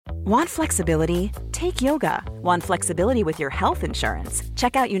Want flexibility? Take yoga. Want flexibility with your health insurance?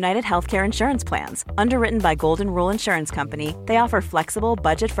 Check out United Healthcare Insurance Plans. Underwritten by Golden Rule Insurance Company, they offer flexible,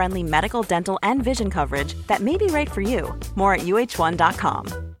 budget-friendly medical, dental, and vision coverage that may be right for you. More at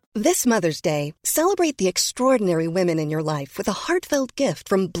uh1.com. This Mother's Day, celebrate the extraordinary women in your life with a heartfelt gift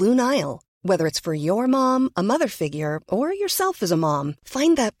from Blue Nile. Whether it's for your mom, a mother figure, or yourself as a mom,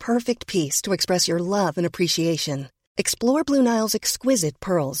 find that perfect piece to express your love and appreciation. Explore Blue Nile's exquisite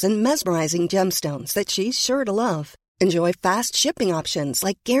pearls and mesmerizing gemstones that she's sure to love. Enjoy fast shipping options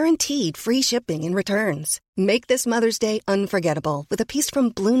like guaranteed free shipping and returns. Make this Mother's Day unforgettable with a piece from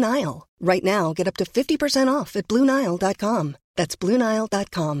Blue Nile. Right now, get up to 50% off at BlueNile.com. That's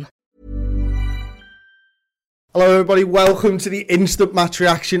BlueNile.com. Hello everybody, welcome to the instant match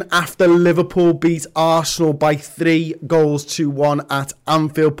reaction after Liverpool beat Arsenal by 3-1 at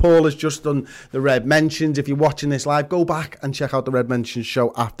Anfield. Paul has just done the Red Mentions. If you're watching this live, go back and check out the Red Mentions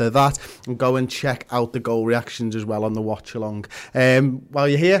show after that, and go and check out the goal reactions as well on the watch along. While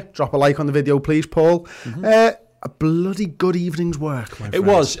you're here, drop a like on the video please, Paul. A bloody good evening's work, my friend. It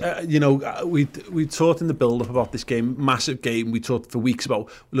was. We talked in the build-up about this game, massive game. We talked for weeks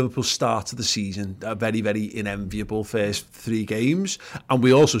about Liverpool's start to the season, a very, very unenviable first 3 games. And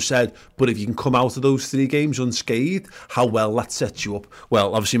we also said, but if you can come out of those 3 games unscathed, how well that sets you up.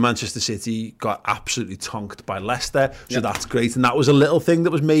 Well, obviously Manchester City got absolutely tonked by Leicester, so that's great. And that was a little thing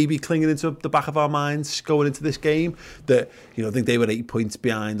that was maybe clinging into the back of our minds going into this game, that, I think they were 8 points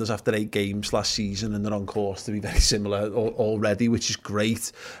behind us after 8 games last season, and they're on course to be very similar already, which is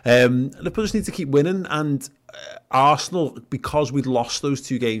great. Liverpool just need to keep winning, and Arsenal, because we'd lost those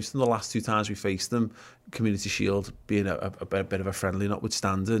 2 games from the last 2 times we faced them, Community Shield being a bit of a friendly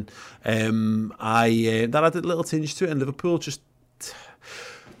notwithstanding, that had a little tinge to it, and Liverpool just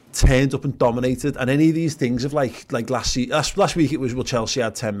turned up and dominated. And any of these things of like last week, it was, well, Chelsea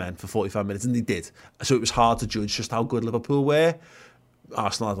had 10 men for 45 minutes, and they did, so it was hard to judge just how good Liverpool were.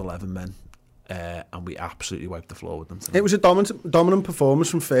 Arsenal had 11 men, and we absolutely wiped the floor with them tonight. It was a dominant performance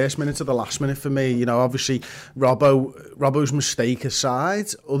from first minute to the last minute for me. Obviously Robbo's mistake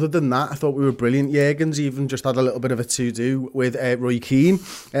aside, other than that, I thought we were brilliant. Jurgen's even just had a little bit of a to-do with Roy Keane,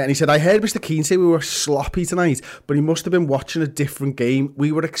 and he said, I heard Mr. Keane say we were sloppy tonight, but he must have been watching a different game.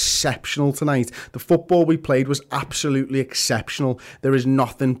 We were exceptional tonight. The football we played was absolutely exceptional. There is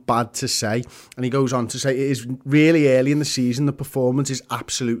nothing bad to say. And he goes on to say, it is really early in the season. The performance is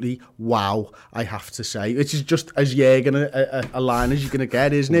absolutely wow, I have to say. Which is just as Jurgen a line as you're going to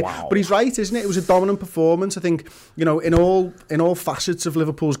get, isn't it? Wow. But he's right, isn't it? It was a dominant performance. I think, in all facets of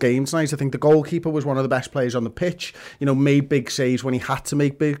Liverpool's game tonight, I think the goalkeeper was one of the best players on the pitch. Made big saves when he had to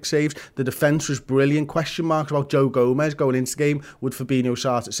make big saves. The defence was brilliant. Question marks about Joe Gomez going into the game. Would Fabinho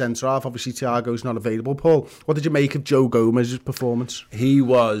start at centre-half? Obviously, Thiago's not available. Paul, what did you make of Joe Gomez's performance? He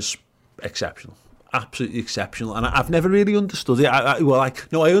was exceptional. Absolutely exceptional, and I've never really understood it. I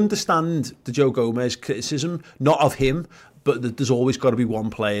understand the Joe Gomez criticism, not of him, but there's always got to be one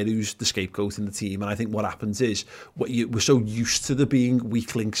player who's the scapegoat in the team. And I think what happens is, we're so used to there being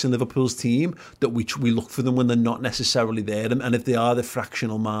weak links in Liverpool's team that we look for them when they're not necessarily there, and if they are, the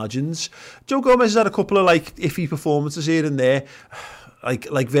fractional margins. Joe Gomez has had a couple of iffy performances here and there.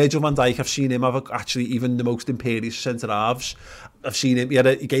 Like Virgil van Dijk, I've seen him have actually even the most imperious centre-halves. I've seen him,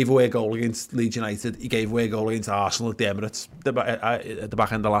 he gave away a goal against Leeds United, he gave away a goal against Arsenal at the Emirates at the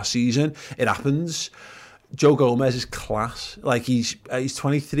back end of last season. It happens. Joe Gomez is class. He's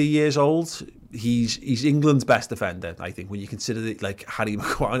 23 years old. He's England's best defender, I think, when you consider it, Harry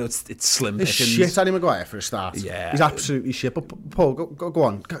Maguire. I know it's slim pickings. Shit, Harry Maguire for a start. Yeah, he's absolutely shit. But Paul, go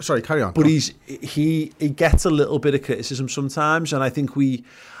on. Sorry, carry on. But he gets a little bit of criticism sometimes, and I think we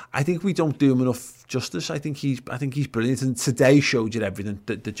don't do him enough justice. I think he's brilliant, and today showed you everything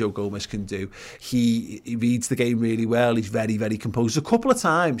that Joe Gomez can do. He reads the game really well. He's very, very composed. A couple of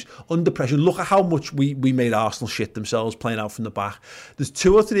times under pressure. Look at how much we made Arsenal shit themselves playing out from the back. There's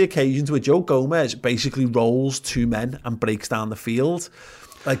 2 or 3 occasions where Joe Gomez basically rolls 2 men and breaks down the field.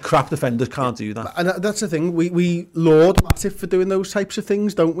 Crap defenders can't do that. And that's the thing. We laud Matip for doing those types of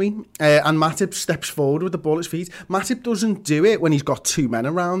things, don't we? And Matip steps forward with the ball at his feet. Matip doesn't do it when he's got 2 men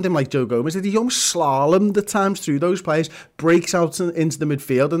around him like Joe Gomez did. He almost slalomed at times through those players, breaks out into the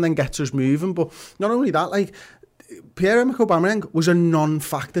midfield and then gets us moving. But not only that, Pierre-Emerick Aubameyang was a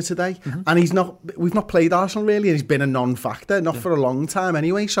non-factor today, and we've not played Arsenal really, and he's been a non-factor, not for a long time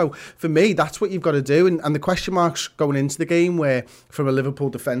anyway. So for me, that's what you've got to do. And the question marks going into the game, where from a Liverpool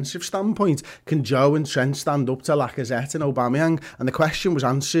defensive standpoint, can Joe and Trent stand up to Lacazette and Aubameyang? And the question was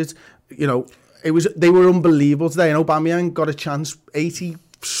answered. They were unbelievable today, and Aubameyang got a chance 80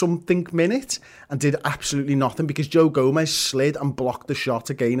 something minute and did absolutely nothing because Joe Gomez slid and blocked the shot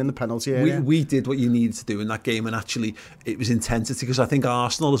again in the penalty area. We did what you needed to do in that game, and actually it was intensity, because I think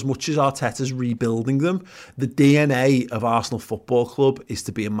Arsenal, as much as Arteta's rebuilding them, the DNA of Arsenal Football Club is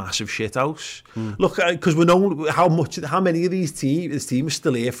to be a massive shithouse. Look, because we know how many of this team is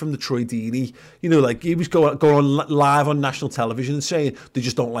still here from the Troy Deeney. You know, like he was going on live on national television and saying they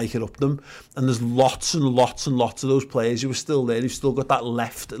just don't like it up them, and there's lots and lots and lots of those players who are still there, who've still got that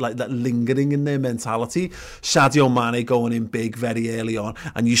left, like that lingering in their mentality. Sadio Mane going in big very early on,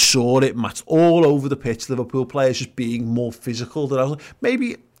 and you saw it matched all over the pitch. Liverpool players just being more physical than Arsenal.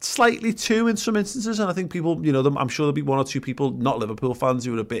 Maybe slightly too in some instances, and I think people, you know, I'm sure there'll be one or two people, not Liverpool fans,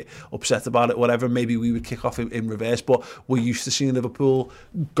 who are a bit upset about it, whatever. Maybe we would kick off in reverse, but we're used to seeing Liverpool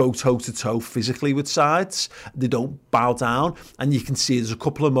go toe to toe physically with sides. They don't bow down, and you can see there's a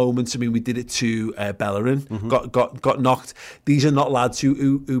couple of moments. I mean, we did it to Bellerin, got knocked. These are not lads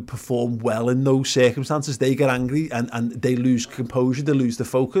who perform well in those circumstances. They get angry and they lose composure, they lose the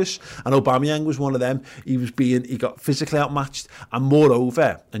focus. And Aubameyang was one of them. He got physically outmatched, and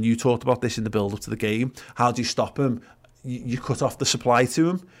moreover, and you talked about this in the build-up to the game, how do you stop him? You cut off the supply to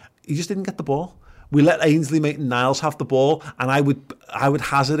him. He just didn't get the ball. We let Ainsley Maitland-Niles have the ball, and I would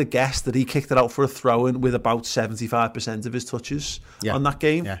hazard a guess that he kicked it out for a throw-in with about 75% of his touches on that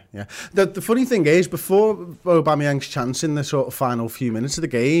game. Yeah. The funny thing is, before Aubameyang's chance in the sort of final few minutes of the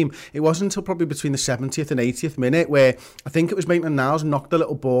game, it wasn't until probably between the 70th and 80th minute where I think it was Maitland-Niles knocked a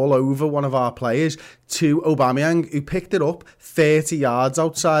little ball over one of our players to Aubameyang, who picked it up 30 yards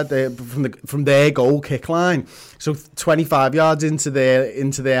outside from their goal kick line. So 25 yards into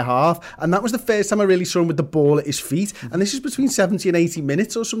their half, and that was the first time I really saw him with the ball at his feet. And this is between 70 and 80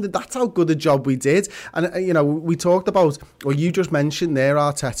 minutes or something. That's how good a job we did. And you know, we talked about, or you just mentioned there,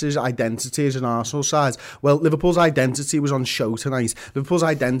 Arteta's identity as an Arsenal side. Well, Liverpool's identity was on show tonight. Liverpool's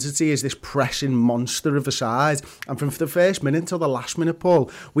identity is this pressing monster of a side, and from the first minute till the last minute,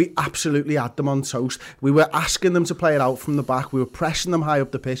 Paul, we absolutely had them on toast. We were asking them to play it out from the back. We were pressing them high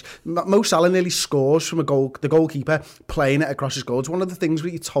up the pitch. Mo Salah nearly scores from the goalkeeper playing it across his goal. It's one of the things that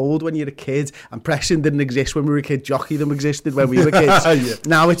you're told when you're a kid, and pressing didn't exist when we were a kid. Jockey them existed when we were kids. Yeah.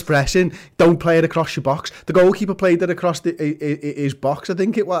 Now it's pressing. Don't play it across your box. The goalkeeper played it across his box. I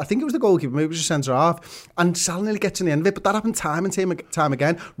think it was the goalkeeper. Maybe it was a centre half. And Salah nearly gets in the end of it. But that happened time and time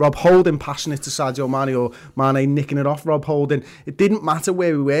again. Rob Holding passing it to Sadio Mane, or Mane nicking it off Rob Holding. It didn't matter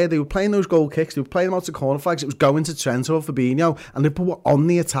where we were. They were playing those goal kicks. They were playing them out to corner flags. It was going to Trent or Fabinho, and Liverpool were on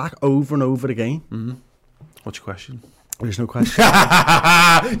the attack over and over again. Mm-hmm. What's your question? There's no question.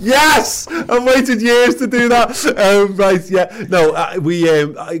 Yes! I've waited years to do that. Right, yeah. No,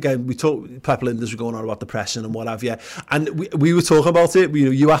 we talked, Pep Linders were going on about the pressing and what have you. And we were talking about it.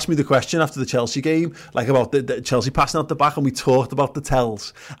 You asked me the question after the Chelsea game, like about the Chelsea passing out the back, and we talked about the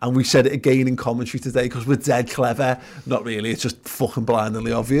tells. And we said it again in commentary today because we're dead clever. Not really, it's just fucking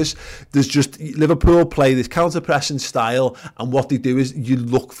blindingly obvious. There's just, Liverpool play this counter-pressing style, and what they do is you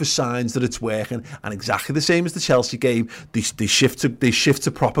look for signs that it's working. And exactly the same as the Chelsea game, they shift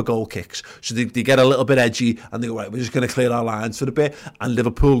to proper goal kicks. So they get a little bit edgy and they go, right, we're just going to clear our lines for a bit. And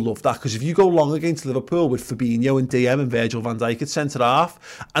Liverpool love that, because if you go long against Liverpool with Fabinho and DM and Virgil van Dijk at centre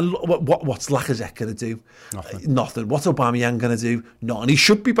half, and what's Lacazette going to do? Nothing. What's Aubameyang going to do? Nothing. He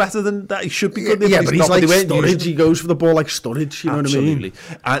should be better than that. He should be good. Yeah, but he's like Sturridge. He goes for the ball like Sturridge. You know what I mean?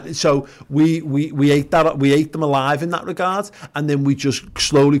 And so we ate that. We ate them alive in that regard, and then we just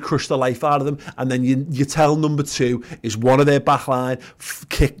slowly crushed the life out of them. And then you tell number two is one of their back line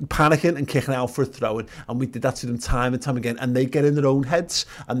panicking and kicking out for a throw-in, and we did that to them time and time again, and they get in their own heads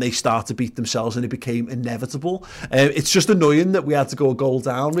and they start to beat themselves, and it became inevitable. It's just annoying that we had to go a goal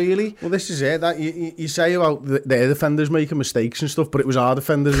down, really. Well, this is it. That you say about their defenders making mistakes and stuff, but it was our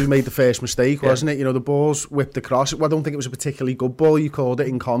defenders who made the first mistake, wasn't it? You know, the ball's whipped across. Well, I don't think it was a particularly good ball. You called it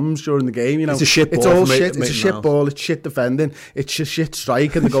in comms during the game. You know, it's a shit ball. It's all shit. It's a shit ball. It's shit defending. It's a shit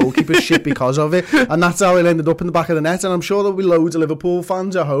strike, and the goalkeeper's shit because of it. And that's how it ended up in the back of the net. And I'm sure there'll be loads of Liverpool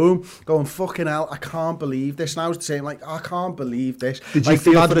fans at home going, fucking hell, I can't believe this. And I was saying, like, I can't believe this. Did you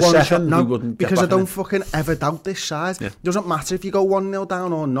feel for a second no, we wouldn't because I don't in? fucking ever doubt this side. Yeah. It doesn't matter if you go 1-0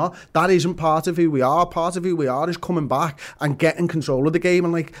 down or not. That isn't part of who we are. Part of who we are is coming back and getting control of the game.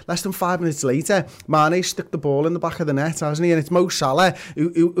 And like less than 5 minutes later, Mane stuck the ball in the back of the net, hasn't he? And it's Mo Salah,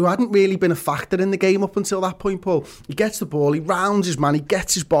 who hadn't really been a factor in the game up until that point, Paul. He gets the ball, he rounds his man, he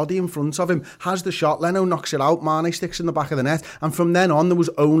gets his body in front of him, has the shot, Leno knocks it out, Mane sticks in the back of the net, and from then on there was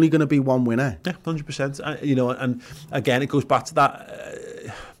only going to be one winner. Yeah, 100%. You know, and again it goes back to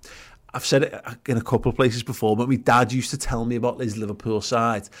that. I've said it in a couple of places before, but my dad used to tell me about his Liverpool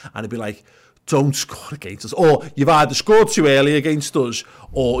side, and he'd be like, don't score against us. Or you've either scored too early against us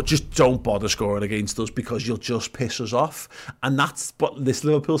or just don't bother scoring against us because you'll just piss us off. And that's what this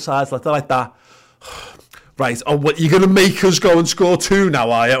Liverpool side's like. They're like that. Right, oh, what, you're going to make us go and score 2 now,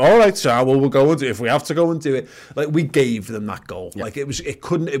 are you? All right, sir, well, we'll go and do it. If we have to go and do it. Like, we gave them that goal. Yeah. Like, it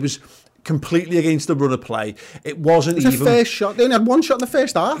was completely against the run of play. It wasn't even... It's a first shot. They only had one shot in the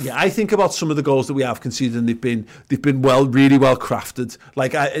first half. Yeah, I think about some of the goals that we have conceded, and they've been really well crafted.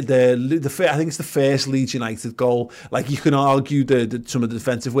 Like, I think it's the first Leeds United goal. Like, you can argue some of the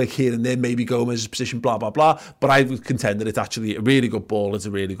defensive work here and there, maybe Gomez's position, blah, blah, blah. But I would contend that it's actually a really good ball. It's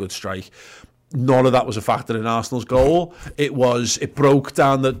a really good strike. None of that was a factor in Arsenal's goal. It broke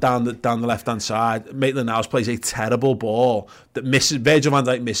down the left hand side. Maitland-Niles plays a terrible ball that misses. Virgil van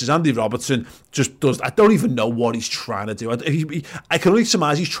Dijk misses. Andy Robertson just does. I don't even know what he's trying to do. I can only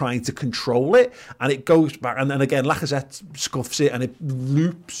surmise he's trying to control it, and it goes back. And then again, Lacazette scuffs it, and it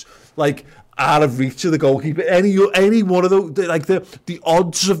loops like out of reach of the goalkeeper. Any one of those, like the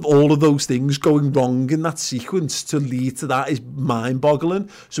odds of all of those things going wrong in that sequence to lead to that is mind-boggling.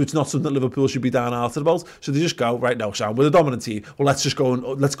 So it's not something that Liverpool should be downhearted about. So they just go, right now, Sam, we're the dominant team. Well,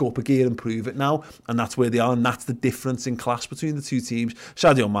 let's go up a gear and prove it now. And that's where they are. And that's the difference in class between the two teams.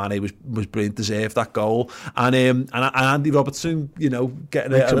 Sadio Mane was brilliant, deserved that goal. And Andy Robertson, getting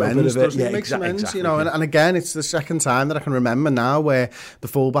a little bit of it. Yeah, makes amends, exactly. And again, it's the second time that I can remember now where the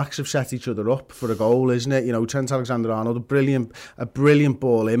fullbacks have set each other up for a goal, isn't it? Trent Alexander-Arnold, a brilliant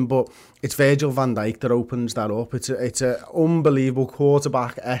ball in, but it's Virgil van Dijk that opens that up. It's an unbelievable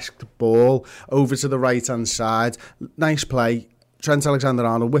quarterback-esque ball over to the right-hand side. Nice play. Trent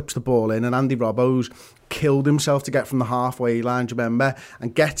Alexander-Arnold whips the ball in, and Andy Robbo's killed himself to get from the halfway line, do you remember?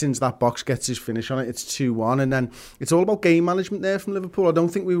 And gets into that box, gets his finish on it. It's 2-1, and then it's all about game management there from Liverpool. I don't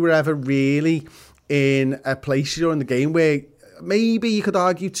think we were ever really in a place during the game where maybe you could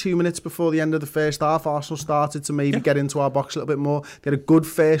argue 2 minutes before the end of the first half, Arsenal started to maybe get into our box a little bit more. They had a good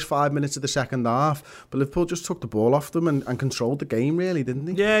first 5 minutes of the second half, but Liverpool just took the ball off them and controlled the game, really, didn't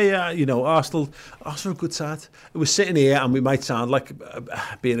they? Yeah. Arsenal are a good side. It was sitting here, and we might sound like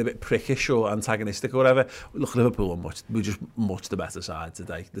being a bit prickish or antagonistic or whatever. Look, Liverpool we're just much the better side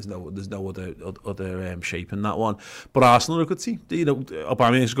today. There's no other shape in that one. But Arsenal are a good team.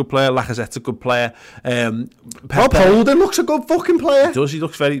 Aubameyang's a good player. Lacazette's a good player. Rob Holding looks a good fucking player. He does. He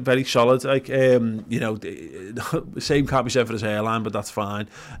looks very, very solid. Like, same can't be said for his hairline, but that's fine.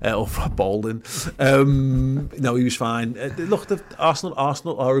 Or for Bolden. No, he was fine. Look,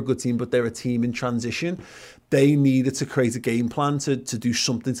 Arsenal are a good team, but they're a team in transition. They needed to create a game plan to do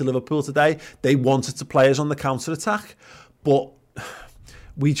something to Liverpool today. They wanted to play us on the counter-attack, but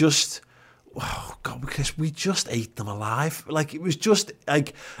we just... Oh God, because we just ate them alive. Like, it was just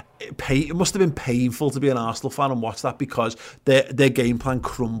like it must have been painful to be an Arsenal fan and watch that, because their game plan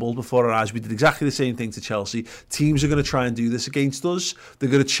crumbled before our eyes. We did exactly the same thing to Chelsea. Teams are going to try and do this against us. They're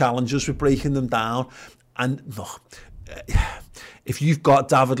going to challenge us with breaking them down. And look, if you've got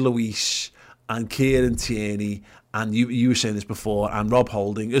David Luiz and Kieran Tierney, and you were saying this before, and Rob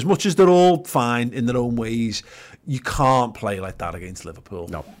Holding, as much as they're all fine in their own ways, you can't play like that against Liverpool.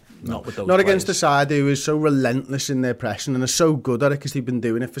 No. Not with those Not players. Against the side who is so relentless in their pressing and are so good at it because they've been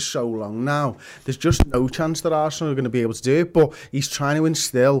doing it for so long now. There's just no chance that Arsenal are going to be able to do it, but he's trying to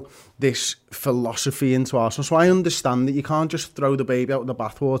instill this philosophy into Arsenal. So I understand that you can't just throw the baby out with the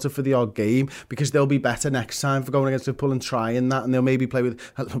bathwater for the odd game, because they'll be better next time for going against Liverpool and trying that, and they'll maybe play with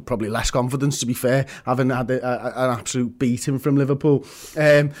probably less confidence, to be fair, having had an absolute beating from Liverpool.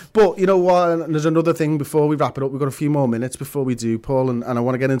 But you know what, and there's another thing before we wrap it up. We've got a few more minutes before we do, Paul, and I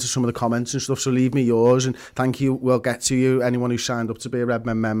want to get into some of the comments and stuff, so leave me yours, and thank you. We'll get to you. Anyone who signed up to be a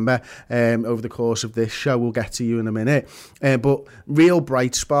Redmen member over the course of this show, we'll get to you in a minute. But real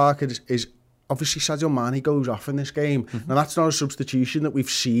bright spark is obviously Sadio Mane goes off in this game. Mm-hmm. Now, that's not a substitution that we've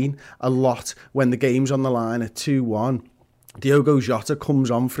seen a lot when the game's on the line at 2-1. Diogo Jota comes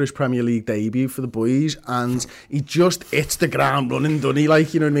on for his Premier League debut for the boys, and he just hits the ground running, doesn't he?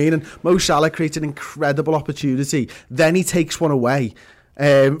 Like, you know what I mean? And Mo Salah creates an incredible opportunity. Then he takes one away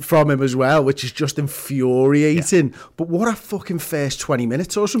from him as well, which is just infuriating. Yeah. But what a fucking first 20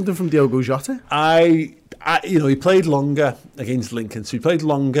 minutes or something from Diogo Jota. He played longer against Lincoln, so he played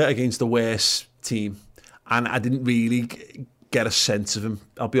longer against the worst team, and I didn't really get a sense of him,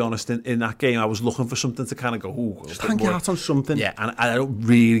 I'll be honest. In that game, I was looking for something to kind of go, ooh, just hang your hat on something. Yeah, and I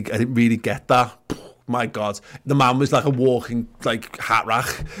didn't really get that. my God, the man was like a walking like hat rack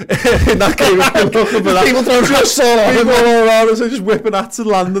in that game. People throwing just all around, so just whipping hats and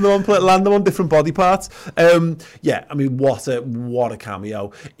landing them on different body parts. Yeah, I mean, what a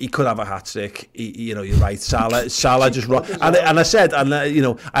cameo. He could have a hat trick. You know, you're right. Salah just and I said, you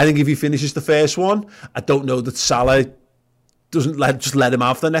know, I think if he finishes the first one, I don't know that Salah doesn't let him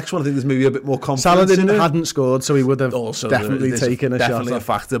have the next one. I think there's maybe a bit more confidence. Salah hadn't scored, so he would have also definitely taken a shot. Definitely a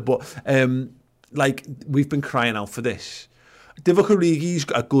factor, but like, we've been crying out for this. Divock Origi's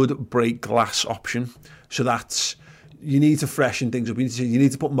a good break glass option, so that's, you need to freshen things up. You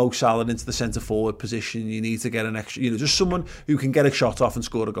need to put Mo Salah into the centre forward position. You need to get an extra, you know, just someone who can get a shot off and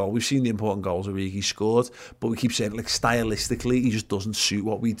score a goal. We've seen the important goals Origi scored, but we keep saying, like, stylistically, he just doesn't suit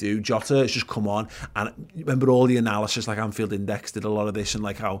what we do. Jota has just come on, and remember all the analysis, like Anfield Index did a lot of this, and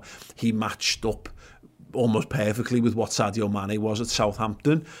like how he matched up almost perfectly with what Sadio Mane was at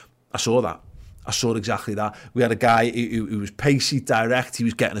Southampton. I saw exactly that. We had a guy who was pacey, direct. He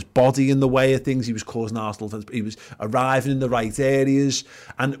was getting his body in the way of things. He was causing Arsenal. He was arriving in the right areas.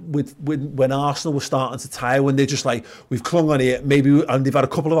 And when Arsenal were starting to tire, when they're just like, we've clung on here, maybe, and they've had a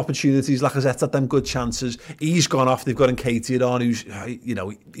couple of opportunities. Lacazette's had them good chances. He's gone off. They've got Nketiah on, who's, you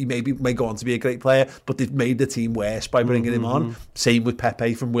know, he may go on to be a great player, but they've made the team worse by bringing him on. Same with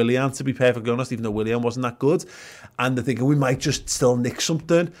Pepe from Willian, to be perfectly honest, even though Willian wasn't that good. And they're thinking we might just still nick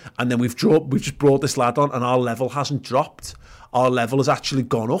something. And then we've just brought this lad on, and our level hasn't dropped. Our level has actually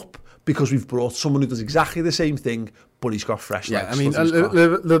gone up because we've brought someone who does exactly the same thing, but he's got fresh legs. Yeah, I mean,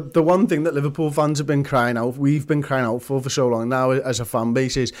 the one thing that Liverpool fans have been crying out, we've been crying out for so long now as a fan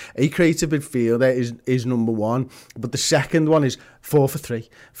base, is a creative midfielder is number one, but the second one is 4 for 3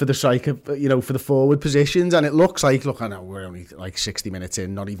 for the striker, you know, for the forward positions. And it looks like, I know we're only like 60 minutes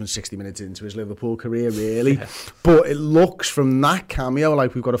in, not even 60 minutes into his Liverpool career, really. Yeah. But it looks from that cameo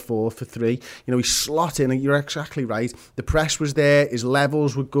like we've got a 4 for 3. You know, he slot in, and you're exactly right. The press was there, his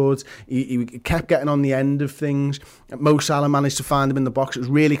levels were good, he kept getting on the end of things. Mo Salah managed to find him in the box. It was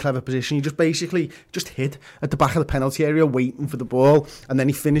a really clever position. He just basically hid at the back of the penalty area waiting for the ball, and then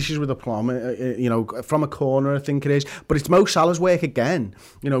he finishes with a plum, you know, from a corner, I think it is. But it's Mo Salah's work again.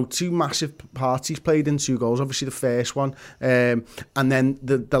 You know, 2 massive parts he's played in, 2 goals. Obviously the first one, and then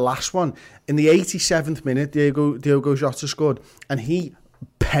the last one. In the 87th minute, Diogo Jota scored, and he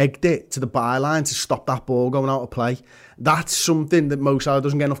pegged it to the byline to stop that ball going out of play. That's something that Mo Salah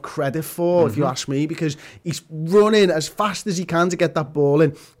doesn't get enough credit for, if you ask me, because he's running as fast as he can to get that ball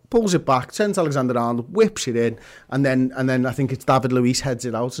in, pulls it back, Trent Alexander-Arnold whips it in, and then I think it's David Luiz heads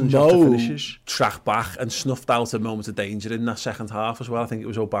it out and Jota finishes. Tracked back and snuffed out a moment of danger in that second half as well. I think it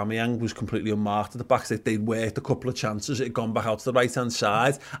was Aubameyang was completely unmarked at the back. They'd worked a couple of chances, it had gone back out to the right-hand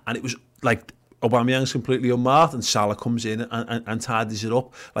side, and it was like Aubameyang's completely unmarked, and Salah comes in and tidies it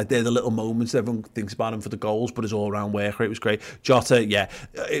up. Like, they're the little moments everyone thinks about him for the goals, but his all-round work rate was great. Jota, yeah,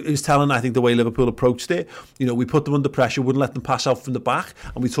 it was telling, I think, the way Liverpool approached it. You know, we put them under pressure, wouldn't let them pass out from the back,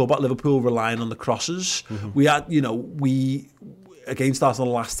 and we talk about Liverpool relying on the crosses. We had, you know, against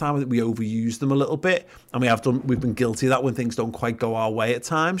Arsenal last time, we overused them a little bit, and we've been guilty of that when things don't quite go our way at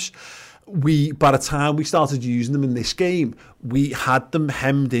times. By the time we started using them in this game, we had them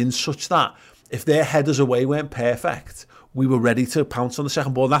hemmed in such that if their headers away weren't perfect, we were ready to pounce on the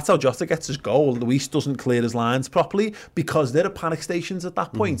second ball. And that's how Jota gets his goal. Luis doesn't clear his lines properly because they're at panic stations at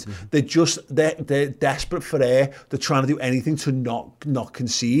that point. They're desperate for air. They're trying to do anything to not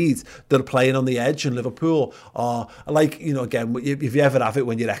concede. They're playing on the edge, and Liverpool are like, you know, again, if you ever have it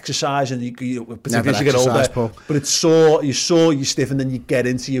when you're exercising, you particularly as you get older, Paul. But it's sore, you stiffen, then you get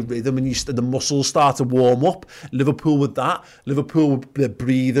into your rhythm, and the muscles start to warm up. Liverpool with that, their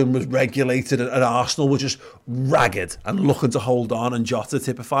breathing was regulated, and Arsenal were just ragged and looking to hold on, and Jota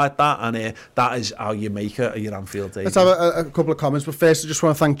typified that, and that is how you make it at your Anfield day. Let's have a couple of comments, but first I just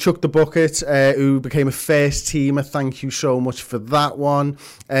want to thank Chuck the Bucket, who became a first teamer. Thank you so much for that one.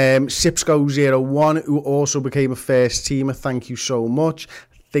 Sipsco01, who also became a first teamer. Thank you so much.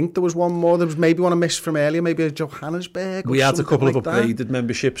 I think there was one more. There was maybe one I missed from earlier, maybe a Johannesburg. We had a couple like of upgraded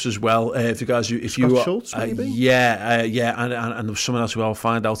memberships as well. If you Schultz, maybe? Yeah, and there was someone else who I'll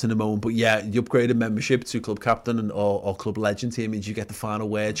find out in a moment. But yeah, the upgraded membership to club captain or club legend team means you get the final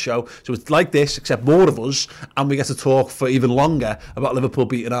word show. So it's like this, except more of us, and we get to talk for even longer about Liverpool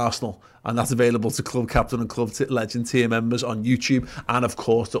beating Arsenal. and that's available to Club Captain and Club Legend tier members on YouTube, and of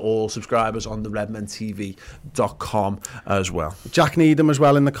course to all subscribers on the redmentv.com as well. Jack Needham as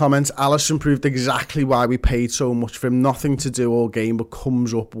well in the comments. Alisson proved exactly why we paid so much for him. Nothing to do all game, but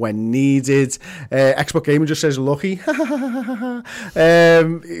comes up when needed. Xbox Gamer just says lucky.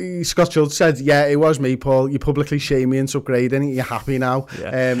 Scott Schultz said, yeah, it was me, Paul. You publicly shame me into upgrading. You're happy now.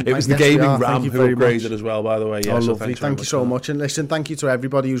 Yeah. It was the gaming RAM who upgraded as well, by the way. Yeah, oh, so lovely. Thank you so much. And listen, thank you to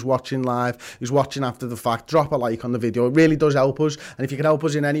everybody who's watching live, who's watching after the fact. Drop a like on the video. It really does help us. And if you can help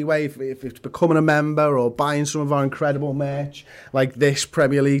us in any way, if it's becoming a member or buying some of our incredible merch, like this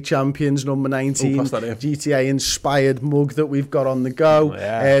Premier League Champions number 19 GTA inspired mug that we've got on the go.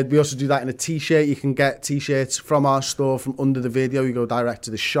 We also do that in a t-shirt. You can get t-shirts from our store from under the video. You go direct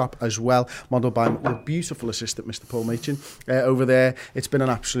to the shop as well, modelled by the beautiful assistant Mr. Paul Machin over there. It's been an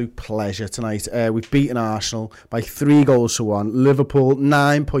absolute pleasure tonight. We've beaten Arsenal by 3-1. Liverpool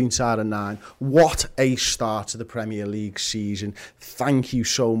 9 points out of 9. What a start to the Premier League season. Thank you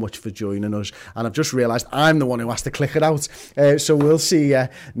so much for joining us, and I've just realised I'm the one who has to click it out, so we'll see you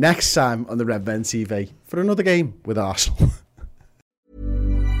next time on the Red Men TV for another game with Arsenal.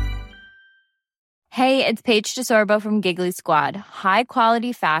 Hey, it's Paige DeSorbo from Giggly Squad. High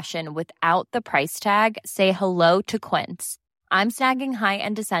quality fashion without the price tag. Say hello to Quince. I'm snagging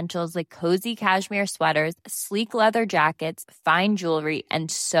high-end essentials like cozy cashmere sweaters, sleek leather jackets, fine jewelry,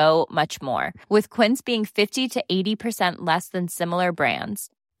 and so much more. With Quince being 50 to 80% less than similar brands.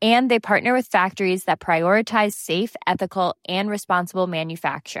 And they partner with factories that prioritize safe, ethical, and responsible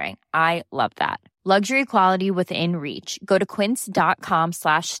manufacturing. I love that. Luxury quality within reach. Go to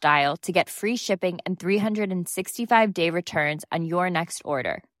quince.com/style to get free shipping and 365-day returns on your next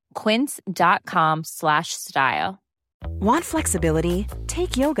order. Quince.com/style. Want flexibility?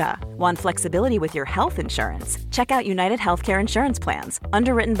 Take yoga. Want flexibility with your health insurance? Check out United Healthcare Insurance Plans.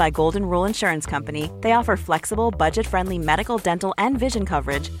 Underwritten by Golden Rule Insurance Company, they offer flexible, budget-friendly medical, dental, and vision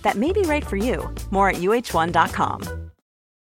coverage that may be right for you. More at uh1.com.